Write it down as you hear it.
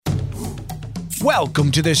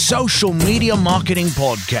Welcome to the Social Media Marketing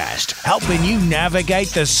Podcast, helping you navigate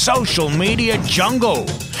the social media jungle.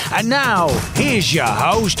 And now, here's your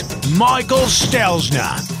host, Michael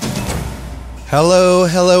Stelzner.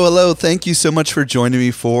 Hello. Thank you so much for joining me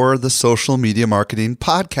for the Social Media Marketing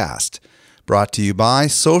Podcast, brought to you by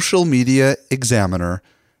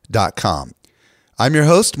socialmediaexaminer.com. I'm your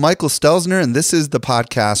host, Michael Stelzner, and this is the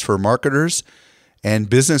podcast for marketers and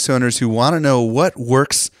business owners who want to know what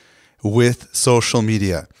works with social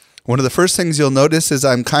media. One of the first things you'll notice is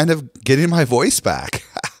I'm kind of getting my voice back.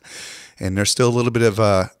 And there's still a little bit of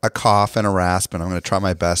a cough and a rasp, and I'm going to try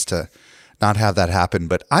my best to not have that happen.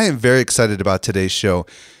 But I am very excited about today's show.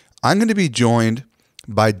 I'm going to be joined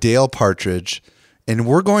by Dale Partridge, and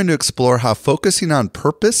we're going to explore how focusing on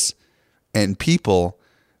purpose and people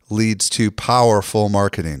leads to powerful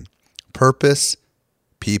marketing. Purpose,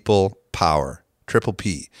 people, power. Triple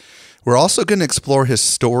P. We're also going to explore his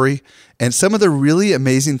story and some of the really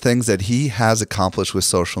amazing things that he has accomplished with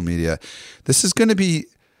social media. This is going to be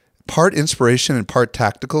part inspiration and part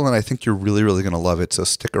tactical, and I think you're really going to love it, so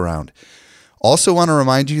stick around. Also want to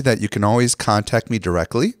remind you that you can always contact me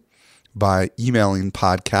directly by emailing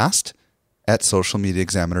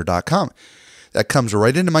podcast@socialmediaexaminer.com. That comes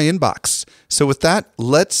right into my inbox. So with that,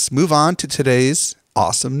 let's move on to today's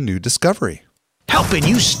awesome new discovery. Helping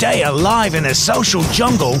you stay alive in the social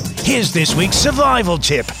jungle, here's this week's survival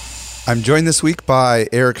tip. I'm joined this week by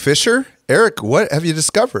Eric Fisher. Eric, what have you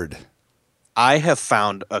discovered? I have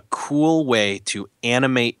found a cool way to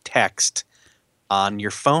animate text on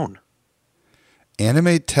your phone.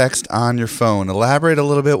 Animate text on your phone. Elaborate a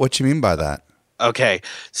little bit what you mean by that. Okay,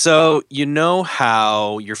 so you know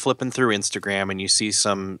how you're flipping through Instagram and you see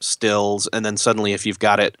some stills, and then suddenly if you've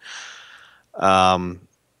got it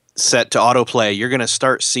set to autoplay, you're going to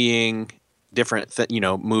start seeing different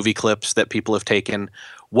movie clips that people have taken.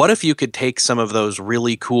 What if you could take some of those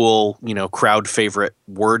really cool, crowd favorite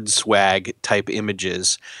word swag type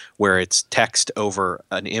images where it's text over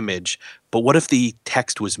an image, but what if the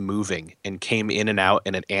text was moving and came in and out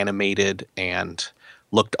and it animated and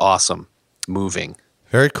looked awesome moving?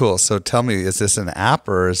 Very cool. So tell me, is this an app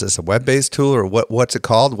or is this a web-based tool or what's it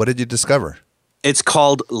called? What did you discover? It's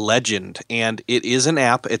called Legend, and it is an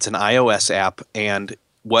app. It's an iOS app, and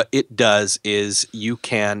what it does is you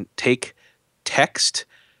can take text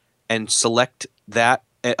and select that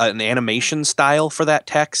an animation style for that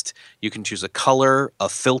text. You can choose a color, a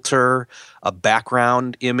filter, a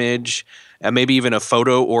background image, and maybe even a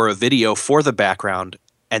photo or a video for the background,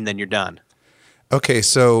 and then you're done. Okay,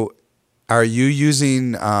 so are you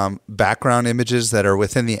using background images that are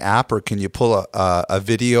within the app, or can you pull a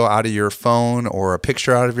video out of your phone or a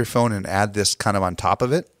picture out of your phone and add this kind of on top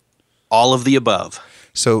of it? All of the above.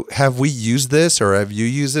 So have we used this, or have you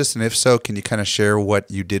used this? And if so, can you kind of share what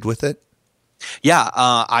you did with it? Yeah,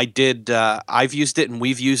 I did. I've used it and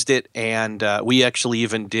we've used it. And we actually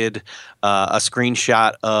even did a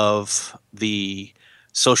screenshot of the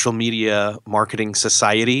Social Media Marketing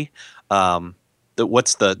Society.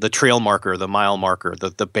 What's the trail marker, the mile marker,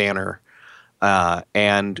 the banner.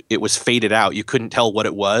 And it was faded out. You couldn't tell what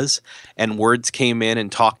it was. And words came in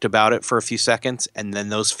and talked about it for a few seconds. And then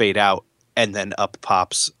those fade out. And then up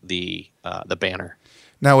pops the banner.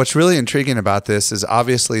 Now, what's really intriguing about this is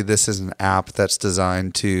obviously this is an app that's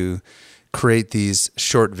designed to create these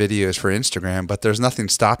short videos for Instagram, but there's nothing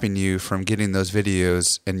stopping you from getting those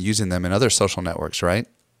videos and using them in other social networks, right?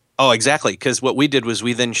 Oh, exactly. Because what we did was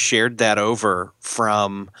we then shared that over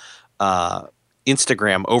from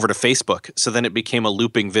Instagram over to Facebook. So then it became a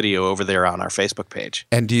looping video over there on our Facebook page.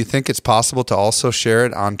 And do you think it's possible to also share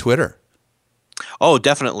it on Twitter? Oh,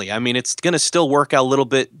 definitely. I mean, it's going to still work out a little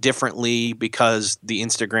bit differently because the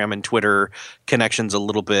Instagram and Twitter connection's a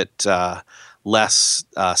little bit less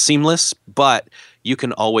seamless, but you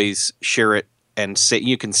can always share it and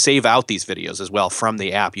you can save out these videos as well from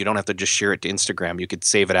the app. You don't have to just share it to Instagram. You could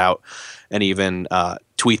save it out and even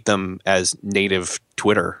tweet them as native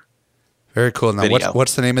Twitter. Very cool. Now,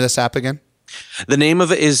 what's the name of this app again? The name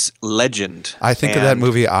of it is Legend. I think of that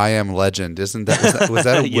movie, I Am Legend. Was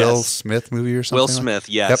that a Yes. Will Smith movie or something? Will Smith,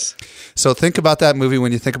 yes. Yep. So think about that movie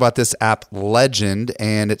when you think about this app, Legend,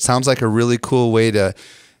 and it sounds like a really cool way to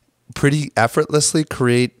pretty effortlessly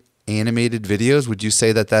create animated videos. Would you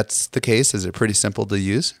say that that's the case? Is it pretty simple to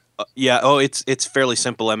use? Yeah. Oh, it's fairly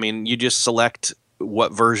simple. I mean, you just select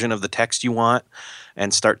what version of the text you want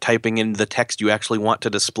and start typing in the text you actually want to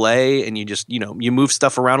display, and you just you move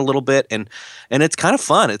stuff around a little bit, and it's kind of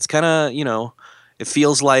fun. It's kind of it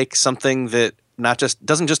feels like something that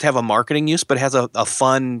doesn't just have a marketing use, but has a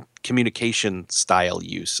fun communication style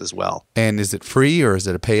use as well. And is it free or is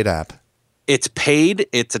it a paid app? It's paid.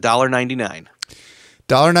 It's $1.99.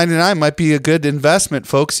 $1.99 might be a good investment,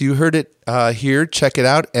 folks. You heard it here. Check it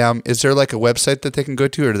out. Is there like a website that they can go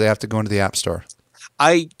to, or do they have to go into the App Store?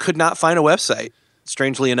 I could not find a website,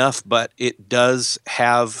 strangely enough, but it does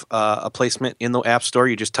have a placement in the App Store.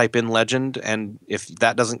 You just type in Legend, and if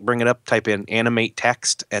that doesn't bring it up, type in Animate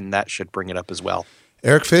Text, and that should bring it up as well.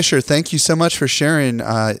 Eric Fisher, thank you so much for sharing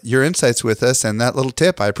your insights with us and that little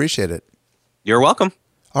tip. I appreciate it. You're welcome.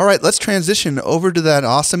 All right, let's transition over to that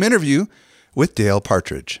awesome interview with Dale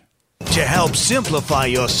Partridge. To help simplify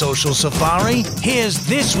your social safari, here's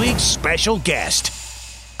this week's special guest.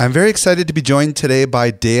 I'm very excited to be joined today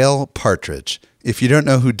by Dale Partridge. If you don't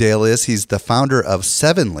know who Dale is, he's the founder of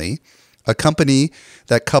Sevenly, a company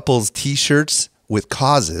that couples T-shirts with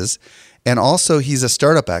causes, and also he's a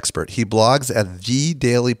startup expert. He blogs at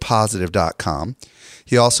thedailypositive.com.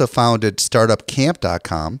 He also founded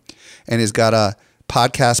startupcamp.com, and he's got a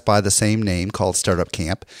podcast by the same name called Startup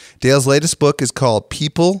Camp. Dale's latest book is called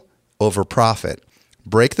People Over Profit.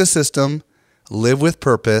 Break the system, live with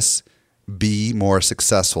purpose, be more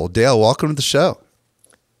successful. Dale, welcome to the show.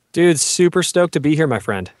 Dude, super stoked to be here, my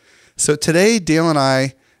friend. So today, Dale and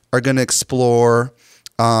I are going to explore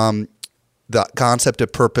the concept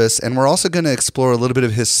of purpose, and we're also going to explore a little bit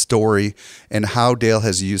of his story and how Dale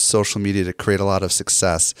has used social media to create a lot of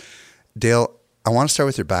success. Dale, I want to start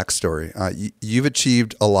with your backstory. You've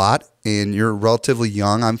achieved a lot, and you're relatively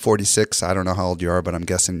young. I'm 46. I don't know how old you are, but I'm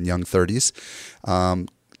guessing young 30s.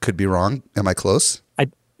 Could be wrong. Am I close?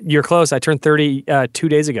 You're close. I turned 30 2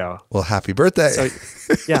 days ago. Well, happy birthday. So,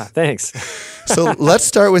 yeah, thanks. So let's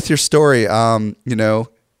start with your story.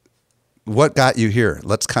 What got you here?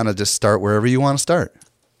 Let's kind of just start wherever you want to start.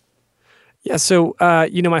 Yeah, so,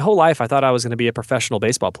 my whole life I thought I was going to be a professional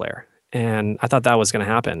baseball player. And I thought that was going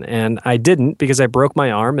to happen, and I didn't, because I broke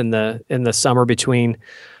my arm in the summer between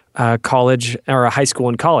college, or high school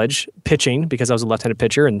and college, pitching, because I was a left-handed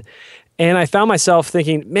pitcher, and I found myself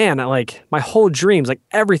thinking, man, my whole dreams,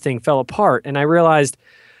 everything fell apart, and I realized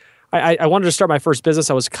I wanted to start my first business.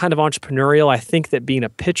 I was kind of entrepreneurial. I think that being a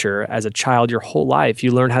pitcher as a child, your whole life,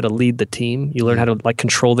 you learn how to lead the team, you learn how to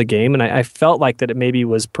control the game, and I felt like that it maybe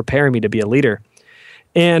was preparing me to be a leader,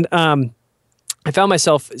 and I found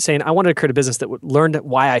myself saying I wanted to create a business that would learn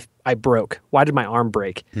why I broke. Why did my arm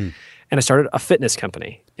break? And I started a fitness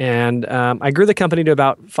company. And I grew the company to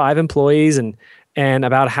about 5 employees and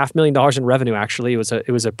about $500,000 in revenue, actually. It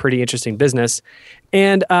was a pretty interesting business.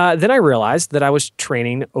 And then I realized that I was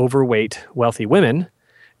training overweight, wealthy women,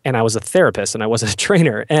 and I was a therapist and I wasn't a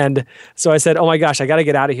trainer. And so I said, oh my gosh, I got to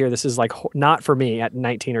get out of here. This is not for me at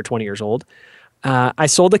 19 or 20 years old. I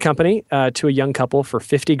sold the company to a young couple for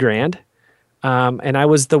 $50,000. And I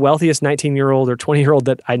was the wealthiest 19-year-old or 20-year-old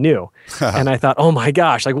that I knew. And I thought, oh my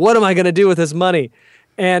gosh, what am I going to do with this money?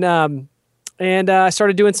 And I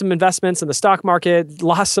started doing some investments in the stock market,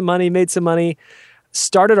 lost some money, made some money,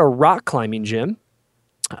 started a rock climbing gym.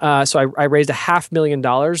 So I raised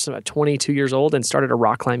 $500,000 at 22 years old and started a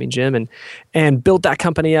rock climbing gym and built that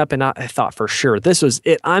company up. And I thought for sure, this was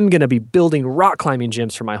it. I'm going to be building rock climbing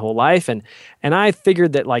gyms for my whole life. And I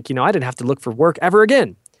figured that I didn't have to look for work ever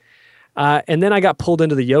again. And then I got pulled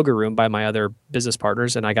into the yoga room by my other business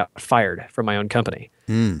partners, and I got fired from my own company.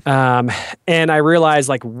 And I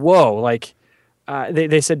realized, whoa,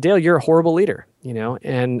 they said, Dale, you're a horrible leader,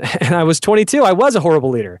 and I was 22. I was a horrible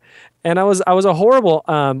leader, and I was a horrible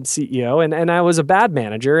CEO, and I was a bad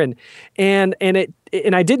manager, and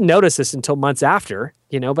I didn't notice this until months after,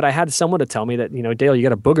 but I had someone to tell me that, Dale, you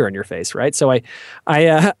got a booger on your face, right? So I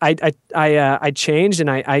changed, and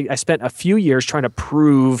I spent a few years trying to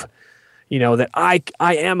prove that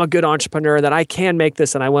I am a good entrepreneur, that I can make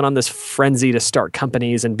this. And I went on this frenzy to start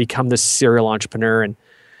companies and become this serial entrepreneur. And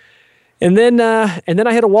then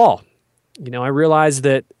I hit a wall. I realized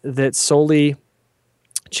that solely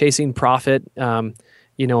chasing profit, and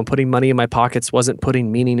putting money in my pockets wasn't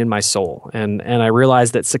putting meaning in my soul. And I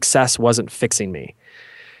realized that success wasn't fixing me.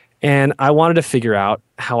 And I wanted to figure out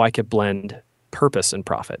how I could blend purpose and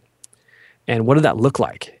profit. And what did that look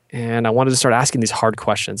like? And I wanted to start asking these hard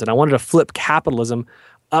questions. And I wanted to flip capitalism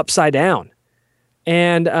upside down.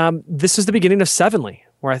 And this is the beginning of Sevenly,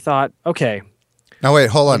 where I thought, okay. Now wait,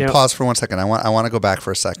 hold on. Pause for 1 second. I want to go back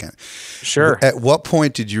for a second. Sure. At what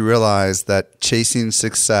point did you realize that chasing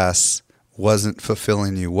success wasn't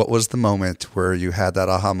fulfilling you? What was the moment where you had that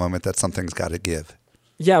aha moment that something's got to give?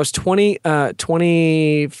 Yeah, I was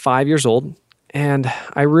 25 years old. And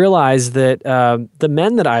I realized that the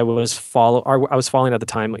men that I was following at the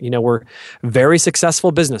time, were very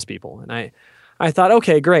successful business people. And I thought,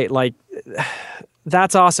 okay, great,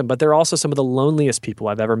 that's awesome. But they're also some of the loneliest people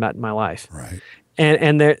I've ever met in my life. Right.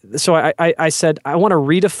 So I said, I want to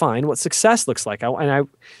redefine what success looks like.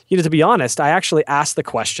 To be honest, I actually asked the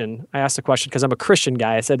question. I asked the question because I'm a Christian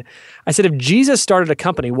guy. I said, if Jesus started a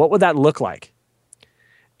company, what would that look like?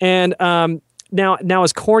 And now,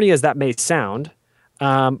 as corny as that may sound,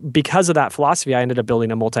 because of that philosophy, I ended up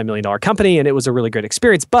building a multi-million-dollar company, and it was a really great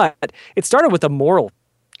experience. But it started with a moral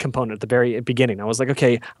component at the very beginning. I was like,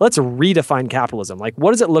 okay, let's redefine capitalism. Like,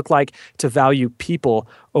 what does it look like to value people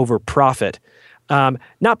over profit?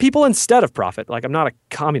 Not people instead of profit. Like, I'm not a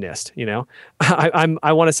communist,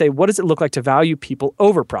 I want to say, what does it look like to value people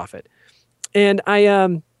over profit? And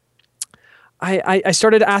I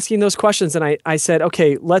started asking those questions, and I said,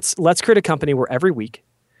 okay, let's create a company where every week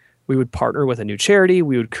we would partner with a new charity.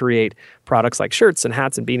 We would create products like shirts and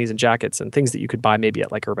hats and beanies and jackets and things that you could buy maybe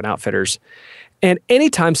at like Urban Outfitters. And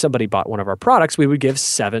anytime somebody bought one of our products, we would give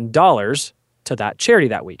 $7 to that charity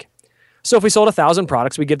that week. So if we sold 1,000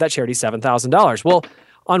 products, we give that charity $7,000. Well,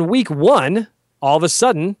 on week one, all of a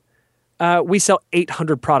sudden, we sell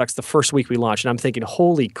 800 products the first week we launched. And I'm thinking,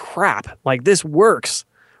 holy crap, like this works.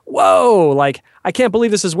 Whoa, like I can't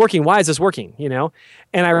believe this is working. Why is this working?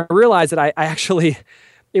 And I realized that I actually,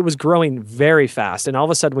 it was growing very fast. And all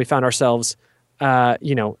of a sudden we found ourselves,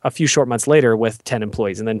 a few short months later with 10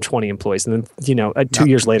 employees and then 20 employees. And then, 2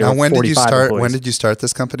 years later, now, when 45 did you start? employees. When did you start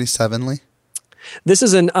this company, Sevenly? This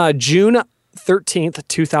is in June 13th,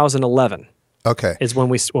 2011. Okay, is when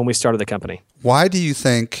we started the company. Why do you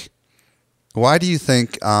think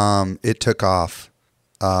it took off?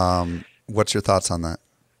 What's your thoughts on that?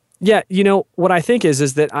 Yeah, what I think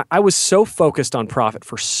is that I was so focused on profit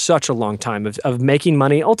for such a long time of making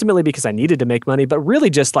money, ultimately because I needed to make money, but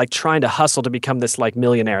really just like trying to hustle to become this like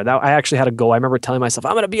millionaire. I actually had a goal. I remember telling myself,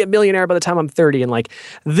 I'm going to be a millionaire by the time I'm 30. And like,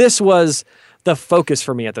 this was the focus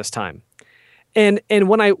for me at this time. And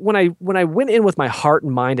when I went in with my heart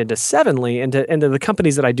and mind into Sevenly and to the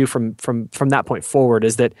companies that I do from that point forward,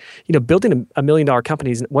 is that building $1 million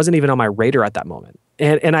companies wasn't even on my radar at that moment.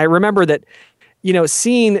 And I remember that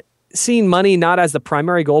seeing money not as the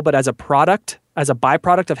primary goal but as a product, as a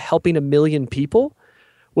byproduct of helping 1 million people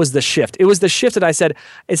was the shift. It was the shift that I said,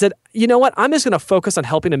 you know what? I'm just going to focus on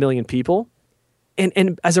helping 1 million people.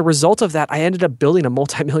 And as a result of that, I ended up building a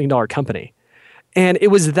multi-million-dollar company. And it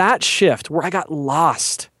was that shift where I got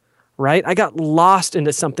lost, right? I got lost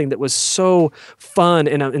into something that was so fun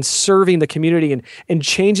and serving the community and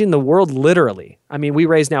changing the world literally. I mean, we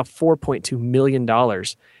raised now $4.2 million in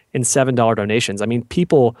 $7 donations. I mean,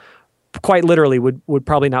 people quite literally would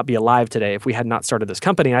probably not be alive today if we had not started this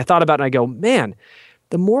company. And I thought about it and I go, man,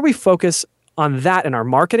 the more we focus on that in our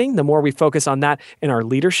marketing, the more we focus on that in our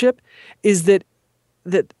leadership, is that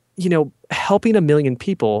helping 1 million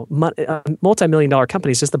people, multi-million-dollar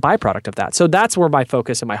companies, is just the byproduct of that. So that's where my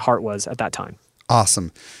focus and my heart was at that time.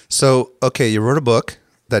 Awesome. So, okay, you wrote a book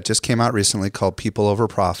that just came out recently called People Over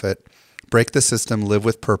Profit. Break the system, live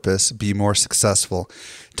with purpose, be more successful.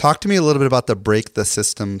 Talk to me a little bit about the break the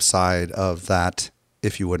system side of that,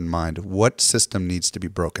 if you wouldn't mind. What system needs to be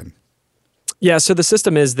broken? Yeah, so the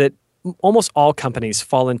system is that almost all companies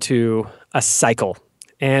fall into a cycle,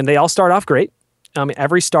 and they all start off great.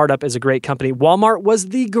 Every startup is a great company. Walmart was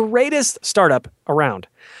the greatest startup around.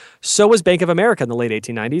 So was Bank of America in the late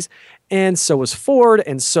 1890s, and so was Ford,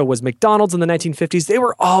 and so was McDonald's in the 1950s. They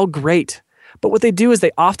were all great. But what they do is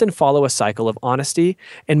they often follow a cycle of honesty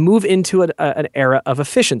and move into an era of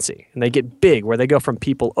efficiency. And they get big, where they go from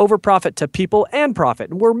people over profit to people and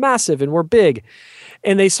profit. And we're massive and we're big.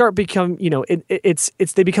 And they start become,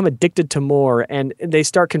 they become addicted to more, and they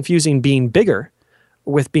start confusing being bigger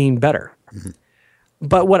with being better. Mm-hmm.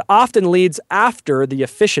 But what often leads after the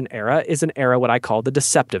efficient era is an era what I call the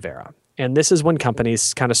deceptive era. And this is when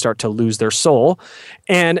companies kind of start to lose their soul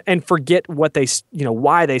and forget what they,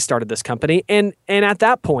 why they started this company. And at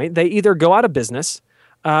that point, they either go out of business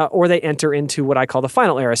or they enter into what I call the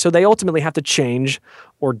final era. So they ultimately have to change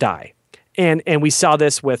or die. And we saw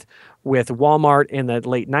this with Walmart in the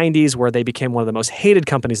late 90s, where they became one of the most hated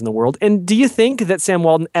companies in the world. And do you think that Sam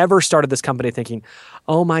Walton ever started this company thinking,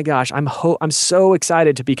 oh my gosh, I'm so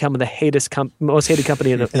excited to become the most hated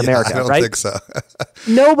company in America, I don't right? think so.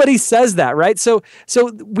 Nobody says that, right? So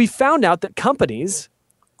we found out that companies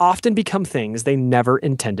often become things they never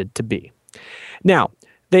intended to be. Now,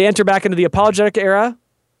 they enter back into the apologetic era,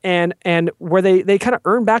 and where they kind of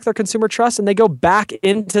earn back their consumer trust, and they go back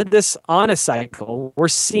into this honest cycle. We're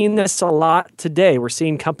seeing this a lot today. We're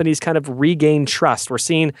seeing companies kind of regain trust. We're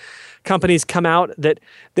seeing companies come out that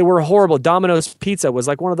were horrible. Domino's Pizza was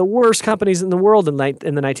like one of the worst companies in the world in the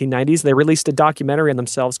 1990s. They released a documentary on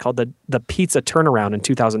themselves called the Pizza Turnaround in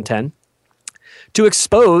 2010 to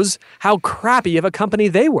expose how crappy of a company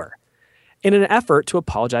they were. in an effort to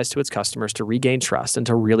apologize to its customers, to regain trust, and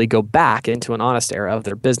to really go back into an honest era of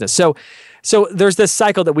their business. So there's this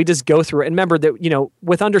cycle that we just go through. And remember that,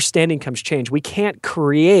 with understanding comes change. We can't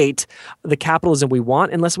create the capitalism we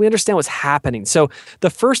want unless we understand what's happening. So the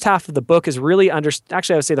first half of the book is really actually,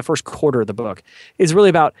 I would say the first quarter of the book is really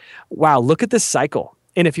about, wow, look at this cycle.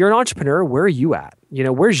 And if you're an entrepreneur, where are you at?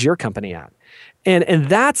 Where's your company at? And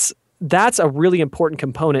that's a really important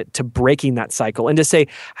component to breaking that cycle and to say,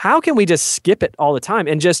 how can we just skip it all the time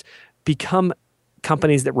and just become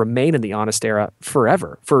companies that remain in the honest era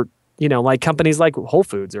forever for, like companies like Whole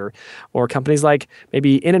Foods or companies like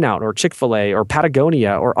maybe In-N-Out or Chick-fil-A or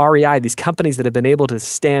Patagonia or REI, these companies that have been able to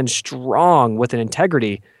stand strong with an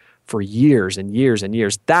integrity for years and years and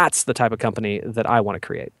years. That's the type of company that I want to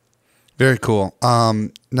create. Very cool.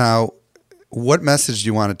 Now, what message do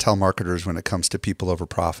you want to tell marketers when it comes to people over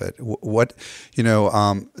profit?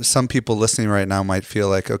 Some people listening right now might feel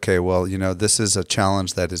like, okay, well, this is a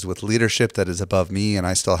challenge that is with leadership that is above me, and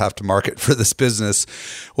I still have to market for this business.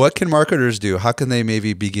 What can marketers do? How can they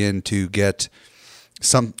maybe begin to get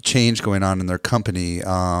some change going on in their company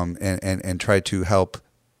and try to help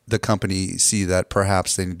the company see that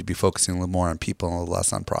perhaps they need to be focusing a little more on people and a little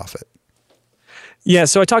less on profit? Yeah,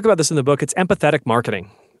 so I talk about this in the book. It's empathetic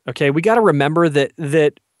marketing. Okay, we got to remember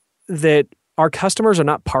that our customers are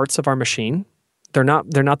not parts of our machine. They're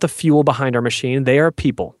not the fuel behind our machine. They are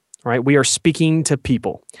people, right? We are speaking to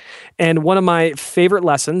people. And one of my favorite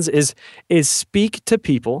lessons is speak to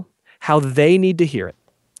people how they need to hear it,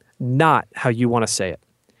 not how you want to say it.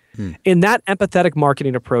 In that empathetic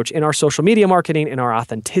marketing approach, in our social media marketing, in our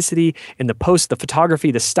authenticity, in the post, the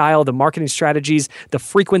photography, the style, the marketing strategies, the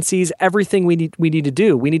frequencies, everything we need to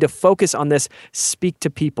do, we need to focus on this, speak to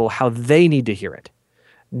people how they need to hear it,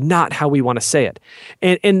 not how we want to say it.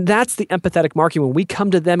 And that's the empathetic marketing. When we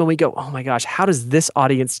come to them and we go, oh my gosh, how does this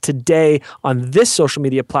audience today on this social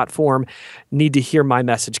media platform need to hear my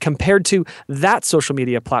message compared to that social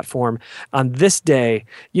media platform on this day?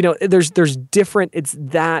 There's different, it's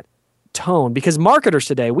that tone, because marketers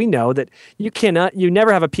today, we know that you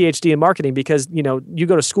never have a PhD in marketing because, you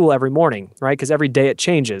go to school every morning, right? Because every day it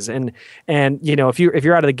changes. And if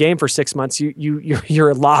you're out of the game for 6 months,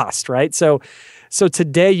 you're lost, right? So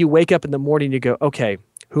today you wake up in the morning and you go, okay,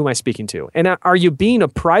 who am I speaking to? And are you being a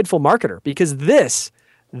prideful marketer? Because this,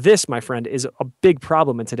 my friend, is a big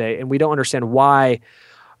problem in today, and we don't understand why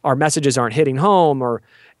our messages aren't hitting home, or,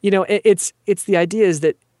 it's the idea is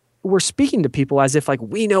that we're speaking to people as if like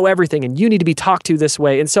we know everything and you need to be talked to this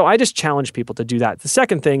way. And so I just challenge people to do that. The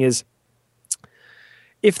second thing is,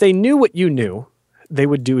 if they knew what you knew, they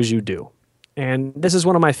would do as you do. And this is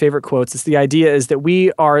one of my favorite quotes. It's the idea is that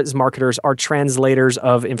we are, as marketers, are translators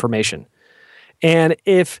of information. And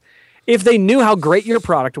if they knew how great your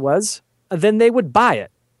product was, then they would buy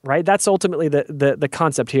it, right? That's ultimately the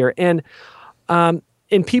concept here. And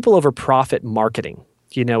in people over profit marketing,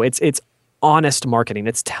 it's honest marketing.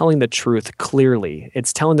 It's telling the truth clearly.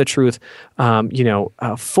 It's telling the truth,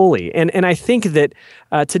 fully. And I think that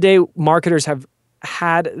today marketers have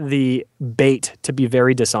had the bait to be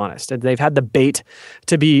very dishonest, and they've had the bait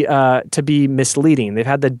to be misleading. They've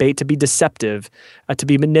had the bait to be deceptive, to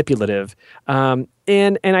be manipulative.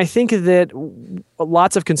 And I think that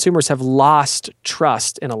lots of consumers have lost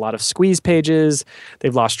trust in a lot of squeeze pages.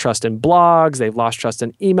 They've lost trust in blogs. They've lost trust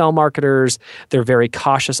in email marketers. They're very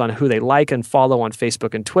cautious on who they like and follow on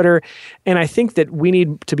Facebook and Twitter. And I think that we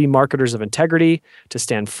need to be marketers of integrity, to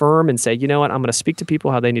stand firm and say, you know what, I'm going to speak to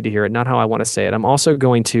people how they need to hear it, not how I want to say it. I'm also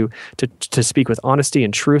going to speak with honesty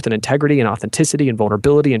and truth and integrity and authenticity and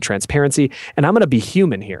vulnerability and transparency. And I'm going to be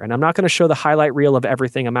human here. And I'm not going to show the highlight reel of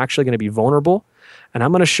everything. I'm actually going to be vulnerable. And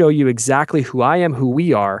I'm going to show you exactly who I am, who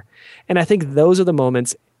we are. And I think those are the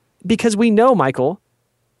moments, because we know, Michael,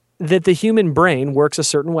 that the human brain works a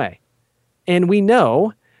certain way. And we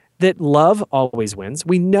know that love always wins.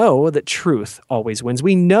 We know that truth always wins.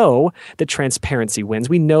 We know that transparency wins.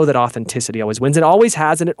 We know that authenticity always wins. It always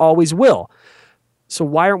has, and it always will. So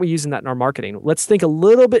why aren't we using that in our marketing? Let's think a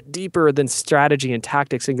little bit deeper than strategy and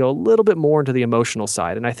tactics and go a little bit more into the emotional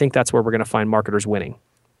side. And I think that's where we're going to find marketers winning.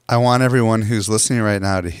 I want everyone who's listening right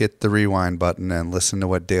now to hit the rewind button and listen to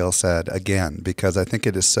what Dale said again, because I think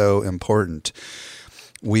it is so important.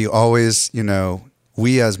 We always,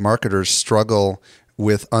 we as marketers struggle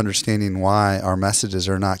with understanding why our messages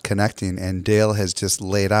are not connecting. And Dale has just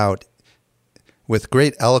laid out with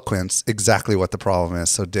great eloquence exactly what the problem is.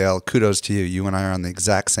 So Dale, kudos to you. You and I are on the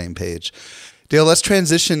exact same page. Dale, let's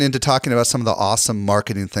transition into talking about some of the awesome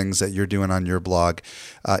marketing things that you're doing on your blog.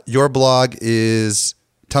 Your blog is...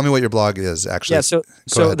 Tell me what your blog is, actually. Yeah,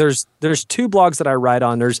 so there's two blogs that I write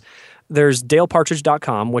on. There's there's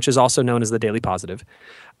dalepartridge.com, which is also known as the Daily Positive.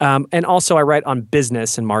 And also I write on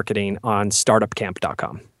business and marketing on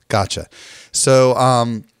startupcamp.com. Gotcha. So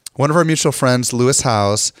one of our mutual friends, Lewis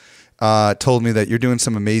Howes, told me that you're doing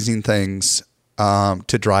some amazing things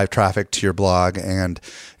to drive traffic to your blog. And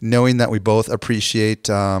knowing that we both appreciate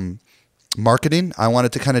marketing, I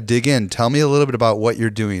wanted to kind of dig in. Tell me a little bit about what you're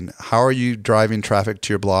doing. How are you driving traffic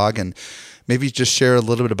to your blog? And maybe just share a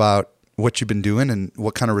little bit about what you've been doing and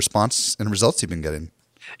what kind of response and results you've been getting.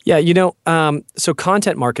 Yeah, so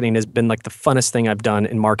content marketing has been like the funnest thing I've done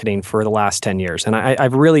in marketing for the last 10 years. And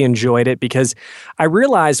I've really enjoyed it because I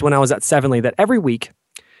realized when I was at Sevenly that every week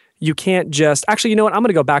you can't just, actually, you know what? I'm going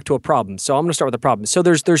to go back to a problem. So I'm going to start with a problem. So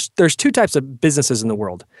there's two types of businesses in the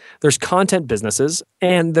world. There's content businesses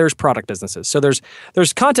and there's product businesses. So there's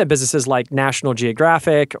content businesses like National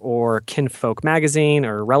Geographic or Kinfolk Magazine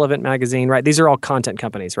or Relevant Magazine, right? These are all content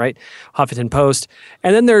companies, right? Huffington Post.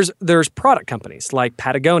 And then there's product companies like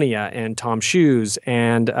Patagonia and Tom Shoes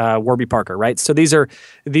and Warby Parker, right? So these are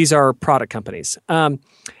product companies.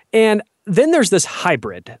 And then there's this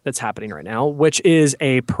hybrid that's happening right now, which is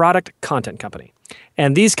a product content company.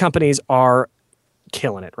 And these companies are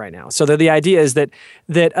killing it right now. So the idea is that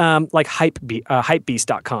like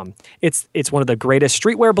hypebeast.com. It's one of the greatest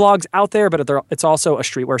streetwear blogs out there, but it's also a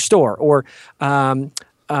streetwear store. Or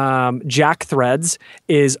Jack Threads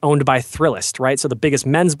is owned by Thrillist, right? So the biggest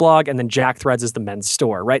men's blog, and then Jack Threads is the men's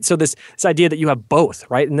store, right? So this idea that you have both,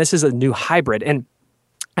 right? And this is a new hybrid. And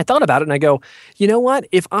I thought about it and I go, you know what?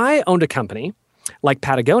 If I owned a company like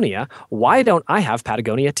Patagonia, why don't I have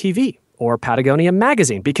Patagonia TV or Patagonia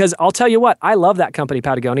Magazine? Because I'll tell you what, I love that company,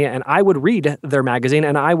 Patagonia, and I would read their magazine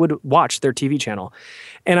and I would watch their TV channel.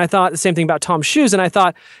 And I thought the same thing about Tom Shoes. And I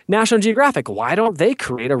thought, National Geographic, why don't they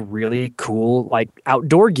create a really cool like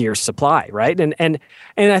outdoor gear supply, right? And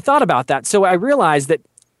I thought about that. So I realized that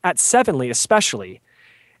at Sevenly especially,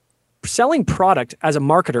 selling product as a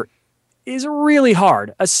marketer is really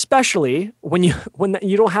hard, especially when you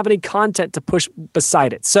don't have any content to push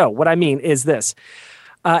beside it. So what I mean is this.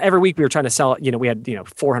 Every week we were trying to sell, we had,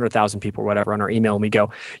 400,000 people or whatever on our email, and we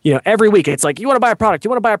go, every week it's like, you want to buy a product,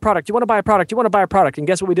 you want to buy a product, you want to buy a product, you want to buy a product. And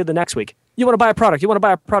guess what we did the next week? You want to buy a product, you want to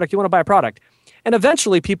buy a product, you want to buy a product. And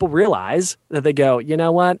eventually people realize that they go, you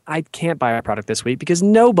know what? I can't buy a product this week because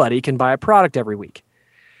nobody can buy a product every week.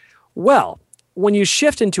 Well, when you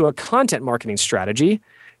shift into a content marketing strategy,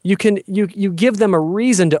 you give them a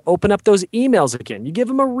reason to open up those emails again. You give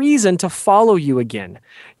them a reason to follow you again.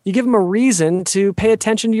 You give them a reason to pay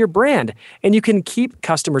attention to your brand, and you can keep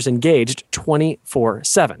customers engaged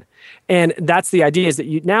 24/7. And that's the idea, is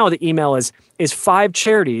that now the email is 5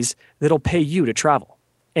 charities that'll pay you to travel.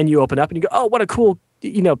 And you open up and you go, oh, what a cool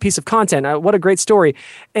piece of content. What a great story.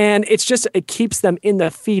 And it keeps them in the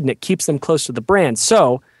feed and it keeps them close to the brand.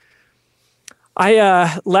 So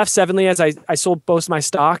I left Sevenly as I sold most of my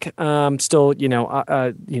stock. Still,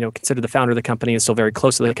 considered the founder of the company and still very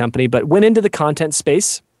close to the company, but went into the content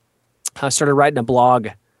space. Started writing a blog,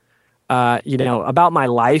 about my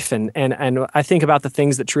life and I think about the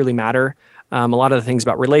things that truly matter. A lot of the things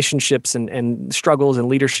about relationships and struggles and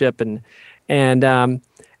leadership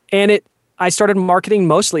I started marketing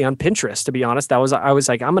mostly on Pinterest, to be honest. I was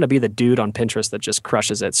like, I'm going to be the dude on Pinterest that just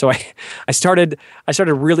crushes it. So I started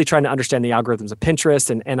really trying to understand the algorithms of Pinterest,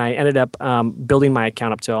 and I ended up building my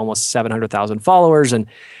account up to almost 700,000 followers,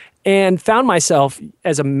 and found myself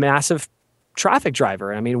as a massive traffic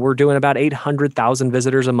driver. I mean, we're doing about 800,000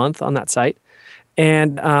 visitors a month on that site,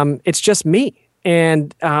 and it's just me.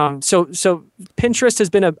 And so Pinterest has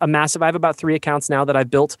been a massive. I have about 3 accounts now that I've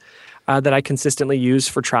built that I consistently use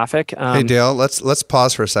for traffic. Hey Dale, let's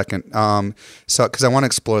pause for a second. So because I want to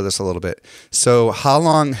explore this a little bit. So how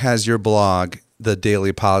long has your blog, The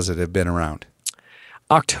Daily Positive, been around?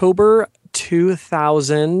 October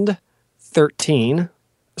 2013. Okay.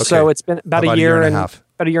 So it's been about a year and a half.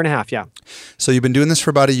 About a year and a half, yeah. So you've been doing this for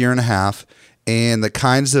about a year and a half, and the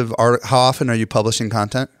kinds of how often are you publishing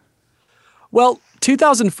content? Well,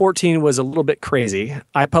 2014 was a little bit crazy.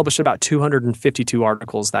 I published about 252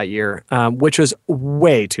 articles that year, which was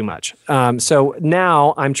way too much. So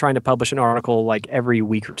now I'm trying to publish an article like every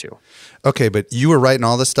week or 2. Okay, but you were writing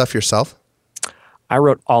all this stuff yourself? I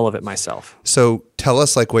wrote all of it myself. So tell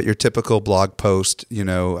us like what your typical blog post, I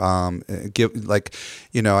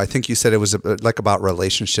think you said it was like about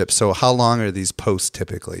relationships. So how long are these posts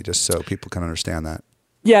typically, just so people can understand that?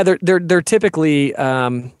 Yeah, they're typically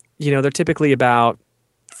they're typically about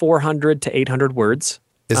 400 to 800 words.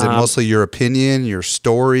 Is it mostly your opinion, your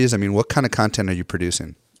stories? I mean, what kind of content are you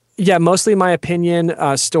producing? Yeah, mostly my opinion,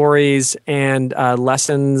 stories, and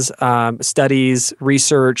lessons, studies,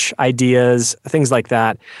 research, ideas, things like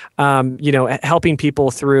that. Helping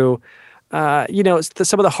people through,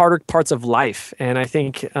 some of the harder parts of life. And I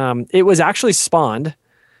think it was actually spawned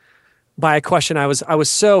by a question. I was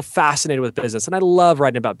so fascinated with business, and I love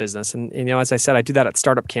writing about business. And as I said, I do that at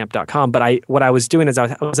startupcamp.com. But what I was doing is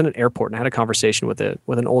I was in an airport and I had a conversation with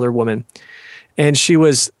an older woman. And she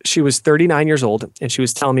was 39 years old, and she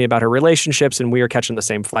was telling me about her relationships, and we were catching the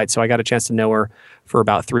same flight. So I got a chance to know her for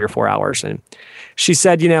about 3 or 4 hours. And she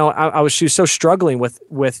said, she was so struggling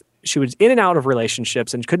with she was in and out of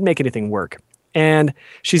relationships and couldn't make anything work. And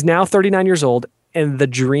she's now 39 years old, and the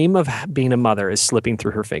dream of being a mother is slipping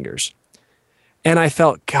through her fingers. And I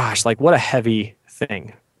felt, gosh, like what a heavy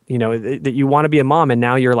thing, that you want to be a mom, and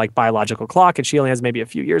now you're like biological clock, and she only has maybe a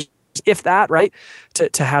few years, if that, right,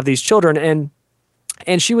 to have these children.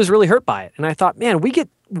 And she was really hurt by it. And I thought, man, we get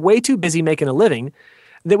way too busy making a living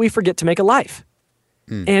that we forget to make a life.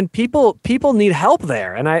 And people need help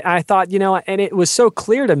there. And I thought, and it was so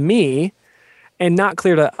clear to me and not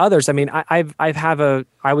clear to others. I mean,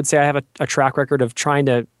 I would say I have a track record of trying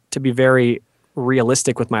to be very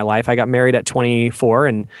realistic with my life. I got married at 24,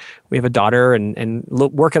 and we have a daughter, and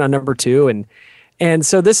working on number 2. And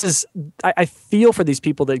so this is, I feel for these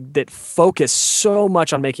people that focus so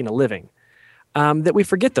much on making a living. That we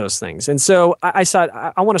forget those things. And so I thought,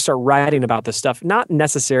 I want to start writing about this stuff, not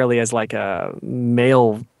necessarily as like a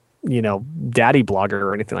male, daddy blogger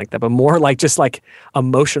or anything like that, but more like just like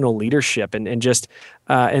emotional leadership and just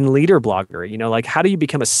and leader blogger, like how do you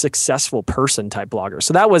become a successful person type blogger?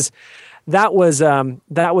 So that was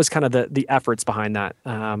kind of the efforts behind that.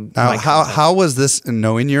 Now, how was this,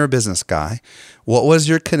 knowing you're a business guy, what was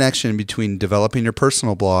your connection between developing your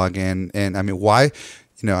personal blog and I mean, why?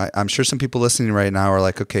 I'm sure some people listening right now are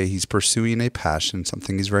like, okay, he's pursuing a passion,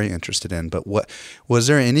 something he's very interested in. But what was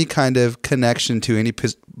there any kind of connection to any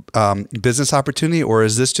business opportunity, or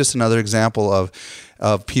is this just another example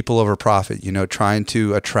of people over profit? Trying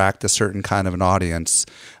to attract a certain kind of an audience,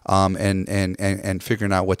 and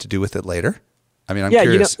figuring out what to do with it later. I mean, I'm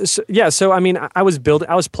curious. So I mean, I was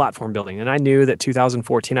platform building, and I knew that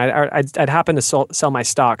 2014, I'd happened to sell my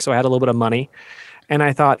stock, so I had a little bit of money. And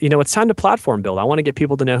I thought, it's time to platform build. I want to get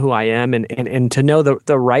people to know who I am and to know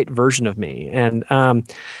the right version of me. And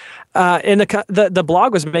the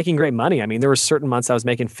blog was making great money. I mean, there were certain months I was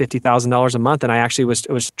making $50,000 a month, and I actually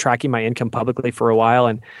was tracking my income publicly for a while,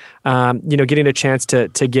 and getting a chance to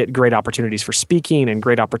get great opportunities for speaking and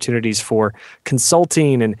great opportunities for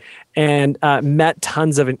consulting, and met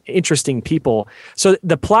tons of interesting people. So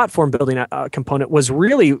the platform building component was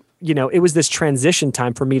really, it was this transition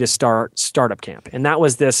time for me to start Startup Camp. And that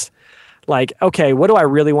was this like, okay, what do I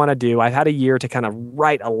really want to do? I've had a year to kind of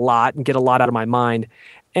write a lot and get a lot out of my mind.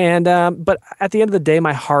 And but at the end of the day,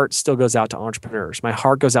 my heart still goes out to entrepreneurs. My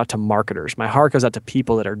heart goes out to marketers. My heart goes out to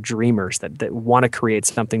people that are dreamers, that want to create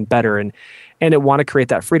something better and that want to create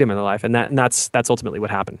that freedom in their life. And that's ultimately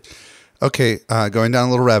what happened. Okay, going down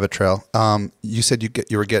a little rabbit trail. You said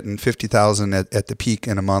you were getting 50,000 at the peak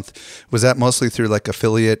in a month. Was that mostly through like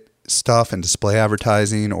affiliate stuff and display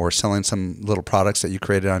advertising, or selling some little products that you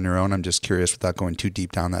created on your own? I'm just curious without going too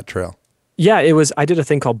deep down that trail. Yeah, it was. I did a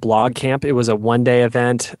thing called Blog Camp. It was a one-day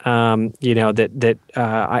event. I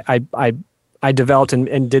developed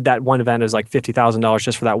and did that one event. It was like $50,000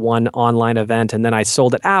 just for that one online event, and then I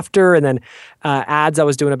sold it after. And then ads I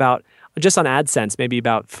was doing about, just on AdSense, maybe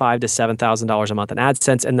about $5,000 to $7,000 a month in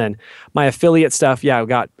AdSense. And then my affiliate stuff, I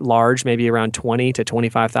got large, maybe around $20,000 to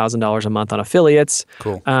 $25,000 a month on affiliates.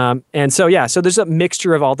 Cool. And so there's a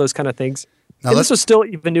mixture of all those kind of things. Now, this was still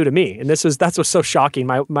even new to me, and that's what's so shocking.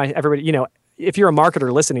 My everybody, if you're a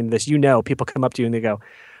marketer listening to this, people come up to you and they go,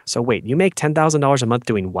 "So wait, you make $10,000 a month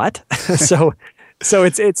doing what?" so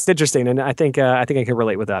it's interesting, and I think I can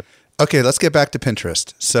relate with that. Okay, let's get back to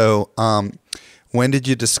Pinterest. So, when did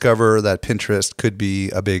you discover that Pinterest could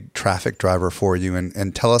be a big traffic driver for you?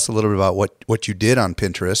 And tell us a little bit about what you did on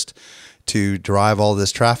Pinterest to drive all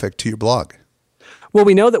this traffic to your blog. Well,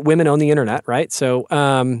 we know that women own the internet, right? So,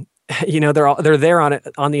 they're there on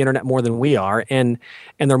the internet more than we are, and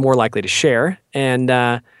they're more likely to share.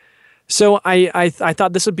 And so I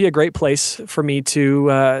thought this would be a great place for me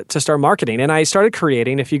to start marketing. And I started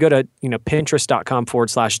creating. If you go to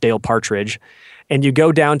Pinterest.com/Dale Partridge, and you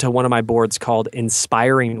go down to one of my boards called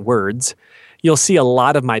Inspiring Words, you'll see a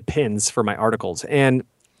lot of my pins for my articles. And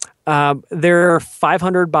they're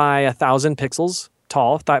 500 by 1,000 pixels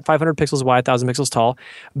tall, 500 pixels wide, 1,000 pixels tall,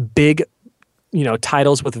 big,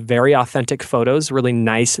 titles with very authentic photos, really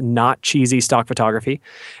nice, not cheesy stock photography,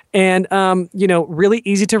 and really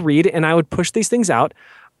easy to read. And I would push these things out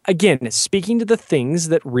again, speaking to the things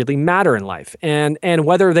that really matter in life, and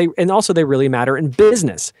whether they, and also they really matter in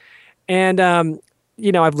business. And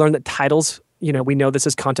I've learned that titles, we know this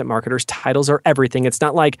as content marketers, titles are everything. It's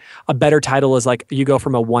not like a better title is like you go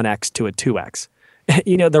from a 1x to a 2x.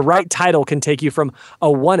 The right title can take you from a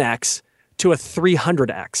 1x to a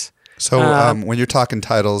 300x. So when you're talking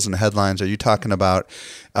titles and headlines, are you talking about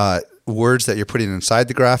words that you're putting inside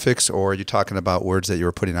the graphics, or are you talking about words that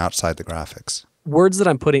you're putting outside the graphics? Words that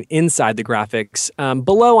I'm putting inside the graphics.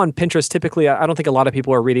 Below on Pinterest, typically, I don't think a lot of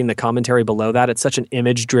people are reading the commentary below that. It's such an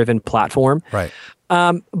image-driven platform. Right.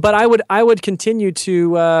 But I would continue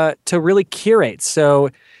to really curate. So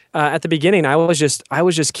at the beginning,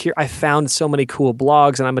 I found so many cool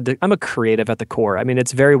blogs, and I'm a creative at the core. I mean,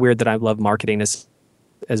 it's very weird that I love marketing as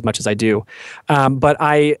much as I do. But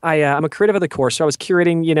I'm a creative at the core. So I was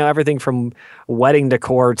curating, everything from wedding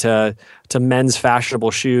decor to men's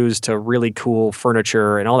fashionable shoes to really cool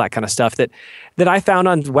furniture and all that kind of stuff that I found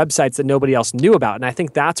on websites that nobody else knew about. And I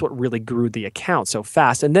think that's what really grew the account so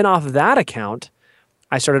fast. And then off that account,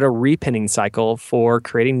 I started a repinning cycle for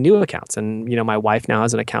creating new accounts. And, my wife now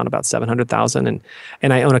has an account about 700,000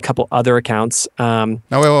 and I own a couple other accounts. Now,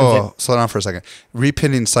 wait. Slow down for a second.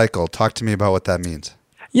 Repinning cycle. Talk to me about what that means.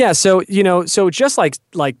 Yeah, so so just like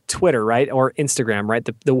Twitter, right, or Instagram, right?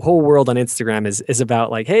 The whole world on Instagram is about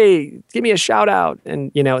like, hey, give me a shout out,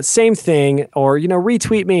 and same thing, or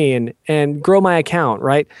retweet me and grow my account,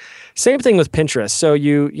 right? Same thing with Pinterest. So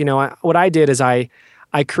what I did is I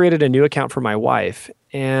created a new account for my wife,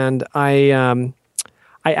 and I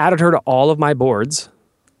added her to all of my boards,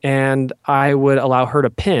 and I would allow her to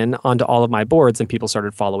pin onto all of my boards, and people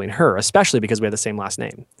started following her, especially because we have the same last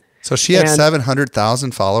name. So she had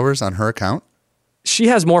 700,000 followers on her account? She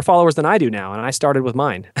has more followers than I do now, and I started with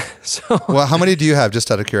mine. Well, how many do you have,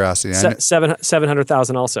 just out of curiosity?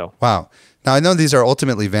 700,000 also. Wow. Now, I know these are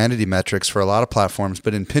ultimately vanity metrics for a lot of platforms,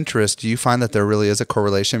 but in Pinterest, do you find that there really is a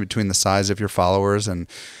correlation between the size of your followers and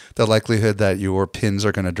the likelihood that your pins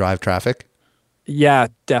are going to drive traffic? Yeah,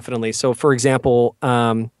 definitely. So, for example,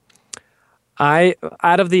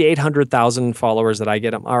 out of the 800,000 followers that I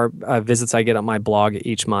get, visits I get on my blog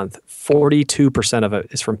each month, 42% of it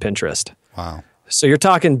is from Pinterest. Wow. So you're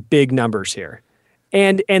talking big numbers here.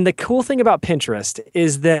 And the cool thing about Pinterest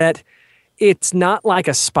is that it's not like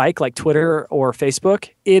a spike like Twitter or Facebook.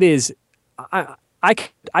 It is, I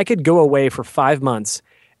could go away for 5 months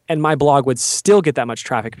and my blog would still get that much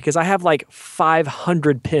traffic because I have like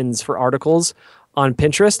 500 pins for articles on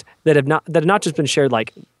Pinterest that have not just been shared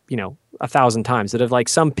like, 1,000 times, that have like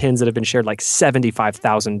some pins that have been shared like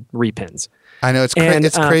 75,000 repins. I know it's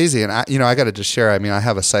crazy. And I got to just share, I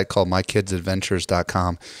have a site called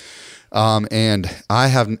mykidsadventures.com. And I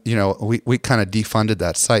have, we kind of defunded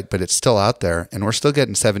that site, but it's still out there and we're still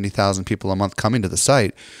getting 70,000 people a month coming to the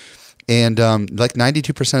site. And like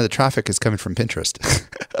 92% of the traffic is coming from Pinterest.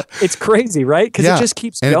 It's crazy, right? Because it just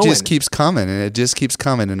keeps going. And it just keeps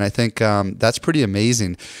coming. And I think that's pretty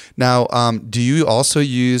amazing. Now, do you also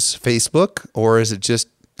use Facebook, or is it just,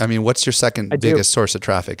 what's your second biggest source of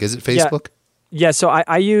traffic? Is it Facebook? Yeah. So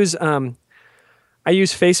I use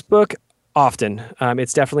Facebook often.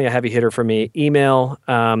 It's definitely a heavy hitter for me. Email,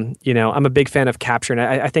 I'm a big fan of capture. And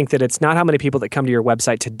I think that it's not how many people that come to your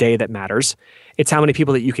website today that matters. It's how many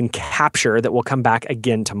people that you can capture that will come back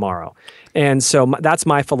again tomorrow. And so that's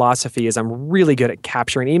my philosophy is I'm really good at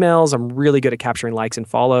capturing emails. I'm really good at capturing likes and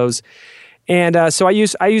follows. And so I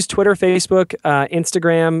use Twitter, Facebook,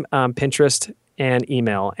 Instagram, Pinterest, and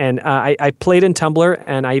email. And I played in Tumblr,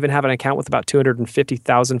 and I even have an account with about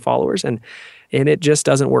 250,000 followers. And it just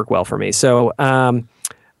doesn't work well for me. So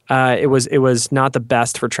it was not the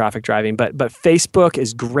best for traffic driving, but Facebook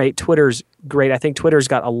is great. Twitter's great. I think Twitter's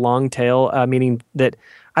got a long tail, meaning that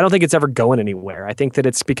I don't think it's ever going anywhere. I think that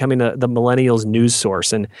it's becoming the millennials' news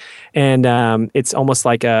source, and it's almost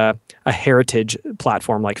like a heritage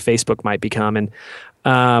platform like Facebook might become. And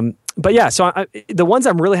but yeah, so the ones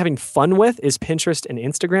I'm really having fun with is Pinterest and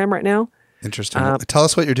Instagram right now. Interesting. Tell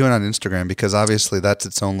us what you're doing on Instagram, because obviously that's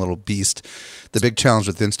its own little beast. The big challenge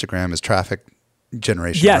with Instagram is traffic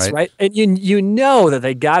generation, yes, right? And you know that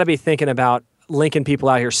they got to be thinking about linking people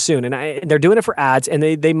out here soon. And they're doing it for ads, and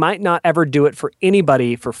they might not ever do it for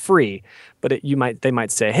anybody for free. But they might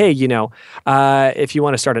say, hey, if you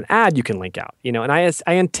want to start an ad, you can link out. And I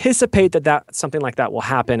anticipate that something like that will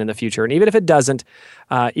happen in the future. And even if it doesn't,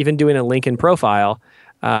 even doing a LinkedIn profile,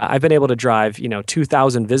 I've been able to drive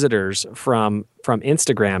 2,000 visitors from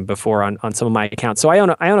Instagram before on some of my accounts. So I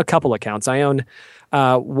own a couple accounts. I own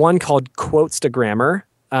one called Quotestagrammer,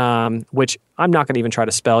 which I'm not going to even try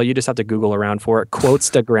to spell. You just have to Google around for it.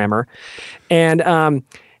 Quotestagrammer, and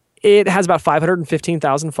It has about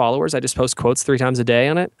 515,000 followers. I just post quotes 3 times a day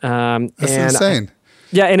on it. That's insane.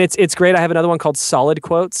 Yeah, and it's great. I have another one called Solid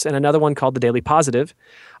Quotes and another one called The Daily Positive,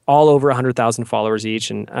 all over 100,000 followers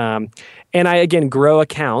each. And I again grow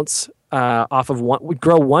accounts off of one. We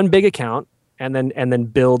grow one big account and then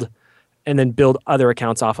build other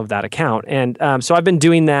accounts off of that account. And so I've been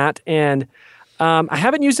doing that, and I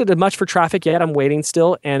haven't used it as much for traffic yet. I'm waiting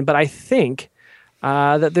still, but I think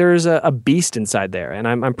that there's a beast inside there, and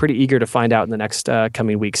I'm pretty eager to find out in the next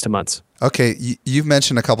coming weeks to months. Okay, you've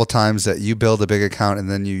mentioned a couple times that you build a big account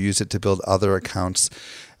and then you use it to build other accounts.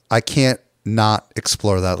 I can't not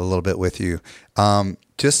explore that a little bit with you.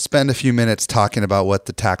 Just spend a few minutes talking about what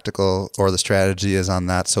the tactical or the strategy is on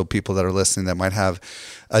that, so people that are listening that might have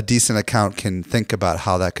a decent account can think about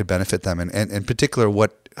how that could benefit them. And in particular,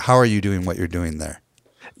 how are you doing what you're doing there?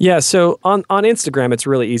 Yeah, so on Instagram, it's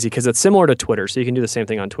really easy because it's similar to Twitter, so you can do the same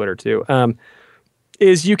thing on Twitter too.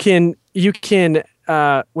 Is you can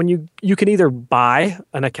when you can either buy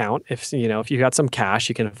an account, if you got some cash,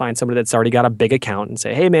 you can find somebody that's already got a big account and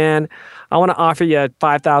say, hey man, I want to offer you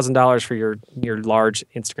 $5,000 for your large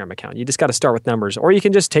Instagram account. You just got to start with numbers. Or you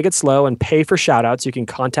can just take it slow and pay for shout outs. You can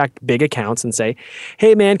contact big accounts and say,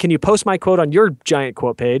 hey man, can you post my quote on your giant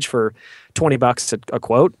quote page for $20 a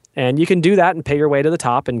quote? And you can do that and pay your way to the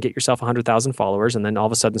top and get yourself 100,000 followers, and then all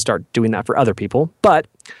of a sudden start doing that for other people. But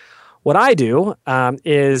what I do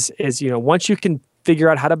is once you can figure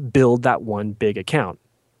out how to build that one big account,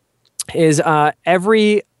 is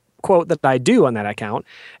every quote that I do on that account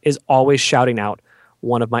is always shouting out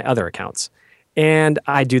one of my other accounts. And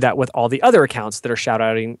I do that with all the other accounts that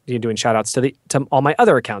are doing shout outs to all my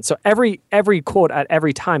other accounts. So every quote at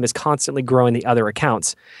every time is constantly growing the other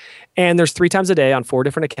accounts. And there's 3 times a day on 4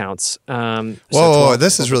 different accounts. Whoa,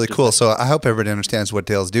 this is really cool. So I hope everybody understands what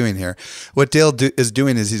Dale's doing here. What Dale is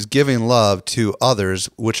doing is he's giving love to others,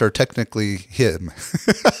 which are technically him.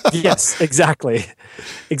 Yes, exactly.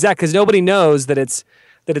 Because nobody knows that it's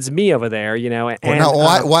me over there, And,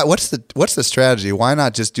 now, what's the strategy? Why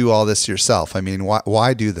not just do all this yourself? I mean,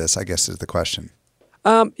 why do this, I guess, is the question.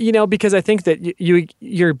 Because I think that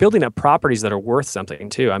you're building up properties that are worth something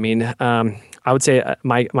too. I mean, I would say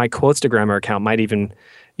my Quotestagrammer account might even,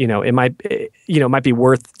 it might be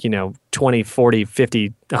worth, $20, $40,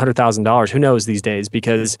 $50, $100,000. Who knows these days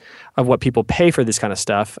because of what people pay for this kind of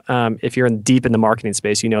stuff. If you're deep in the marketing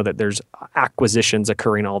space, you know that there's acquisitions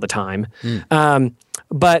occurring all the time.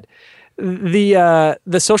 But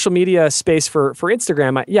the social media space for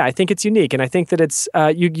Instagram, I think it's unique, and I think that it's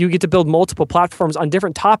you get to build multiple platforms on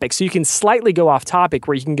different topics, so you can slightly go off topic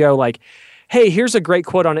where you can go like, hey, here's a great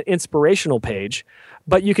quote on an inspirational page,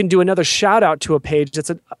 but you can do another shout out to a page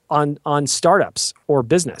that's on startups or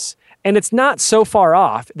business, and it's not so far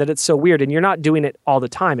off that it's so weird, and you're not doing it all the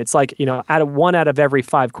time. It's like one out of every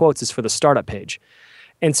 5 quotes is for the startup page.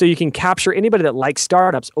 And so you can capture anybody that likes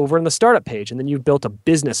startups over in the startup page, and then you've built a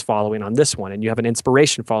business following on this one, and you have an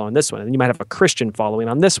inspiration following on this one, and then you might have a Christian following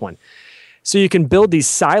on this one. So you can build these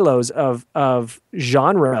silos of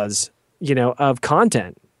genres, of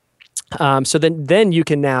content. So then you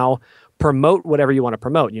can now promote whatever you want to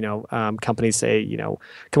promote. Companies say,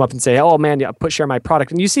 come up and say, oh man, yeah, share my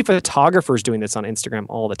product. And you see photographers doing this on Instagram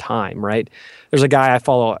all the time, right? There's a guy I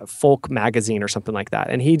follow, Folk Magazine or something like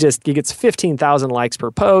that. And he gets 15,000 likes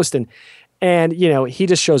per post. And he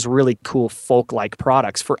just shows really cool folk-like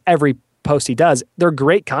products for every post he does. They're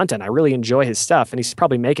great content. I really enjoy his stuff. And he's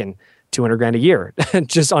probably making $200,000 a year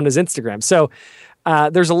just on his Instagram. So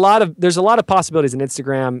there's a lot of possibilities in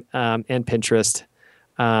Instagram and Pinterest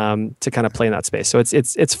to kind of play in that space. So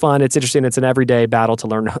it's fun, it's interesting, it's an everyday battle to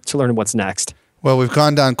learn what's next. Well, we've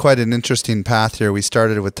gone down quite an interesting path here. We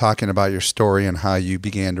started with talking about your story and how you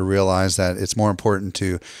began to realize that it's more important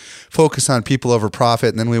to focus on people over profit,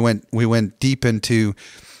 and then we went deep into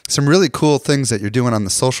some really cool things that you're doing on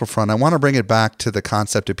the social front. I want to bring it back to the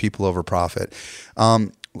concept of people over profit.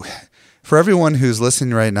 For everyone who's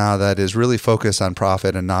listening right now that is really focused on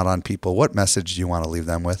profit and not on people, what message do you want to leave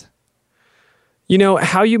them with?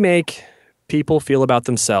 How you make people feel about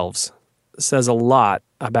themselves says a lot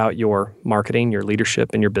about your marketing, your leadership,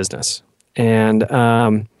 and your business. And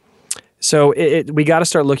so we got to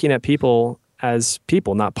start looking at people as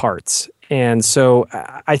people, not parts. And so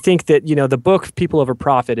I think that, the book People Over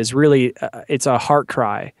Profit is really, it's a heart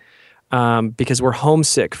cry because we're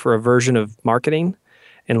homesick for a version of marketing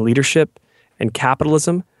and leadership and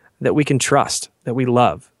capitalism that we can trust, that we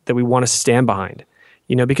love, that we want to stand behind.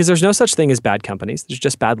 Because there's no such thing as bad companies. There's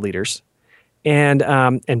just bad leaders, and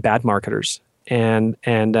bad marketers, and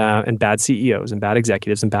bad CEOs, and bad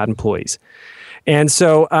executives, and bad employees. And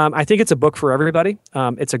so I think it's a book for everybody.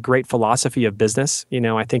 It's a great philosophy of business.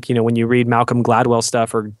 I think, when you read Malcolm Gladwell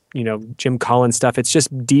stuff or, Jim Collins stuff, it's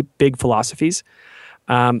just deep, big philosophies.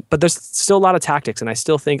 But there's still a lot of tactics. And I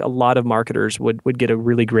still think a lot of marketers would get a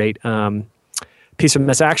really great piece of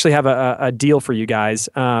this. I actually have a deal for you guys.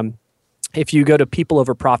 If you go to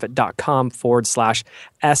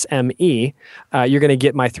peopleoverprofit.com/SME, you're going to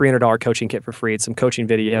get my $300 coaching kit for free. It's some coaching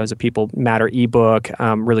videos, a People Matter ebook,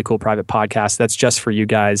 really cool private podcast. That's just for you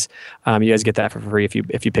guys. You guys get that for free if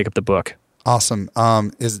you pick up the book. Awesome.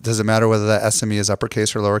 Does it matter whether that SME is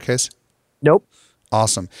uppercase or lowercase? Nope.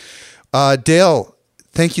 Awesome. Dale,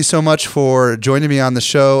 thank you so much for joining me on the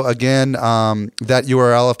show. Again, that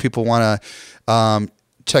URL, if people want to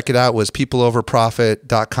check it out, was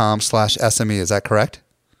peopleoverprofit.com/SME. Is that correct?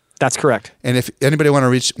 That's correct. And if anybody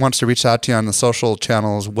wants to reach out to you on the social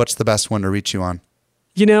channels, what's the best one to reach you on?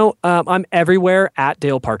 I'm everywhere at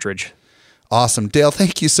Dale Partridge. Awesome. Dale,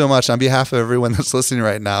 thank you so much. On behalf of everyone that's listening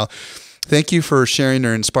right now, thank you for sharing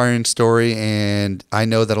your inspiring story. And I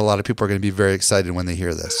know that a lot of people are going to be very excited when they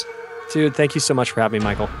hear this. Dude, thank you so much for having me,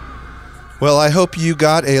 Michael. Well, I hope you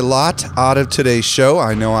got a lot out of today's show.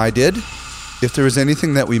 I know I did. If there was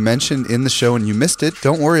anything that we mentioned in the show and you missed it,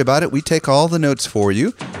 don't worry about it. We take all the notes for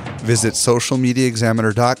you. Visit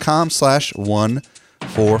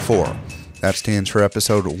socialmediaexaminer.com/144. That stands for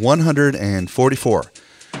episode 144.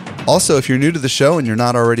 Also, if you're new to the show and you're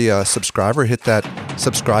not already a subscriber, hit that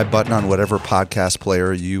subscribe button on whatever podcast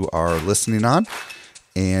player you are listening on.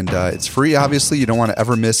 And it's free, obviously. You don't want to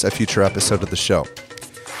ever miss a future episode of the show.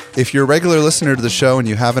 If you're a regular listener to the show and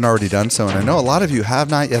you haven't already done so, and I know a lot of you have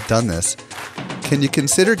not yet done this, can you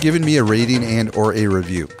consider giving me a rating and or a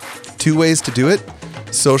review? 2 ways to do it: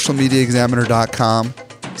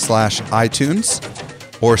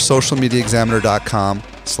 socialmediaexaminer.com/iTunes or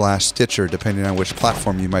socialmediaexaminer.com/Stitcher, depending on which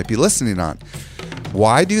platform you might be listening on.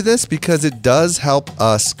 Why do this? Because it does help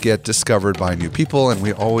us get discovered by new people, and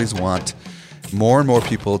we always want more and more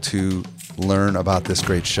people to learn about this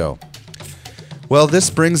great show. Well, this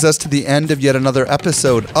brings us to the end of yet another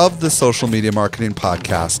episode of the Social Media Marketing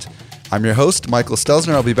Podcast. I'm your host, Michael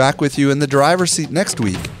Stelzner. I'll be back with you in the driver's seat next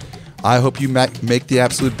week. I hope you make the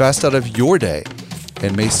absolute best out of your day,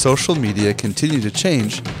 and may social media continue to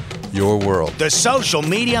change your world. The Social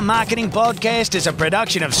Media Marketing Podcast is a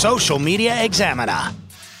production of Social Media Examiner.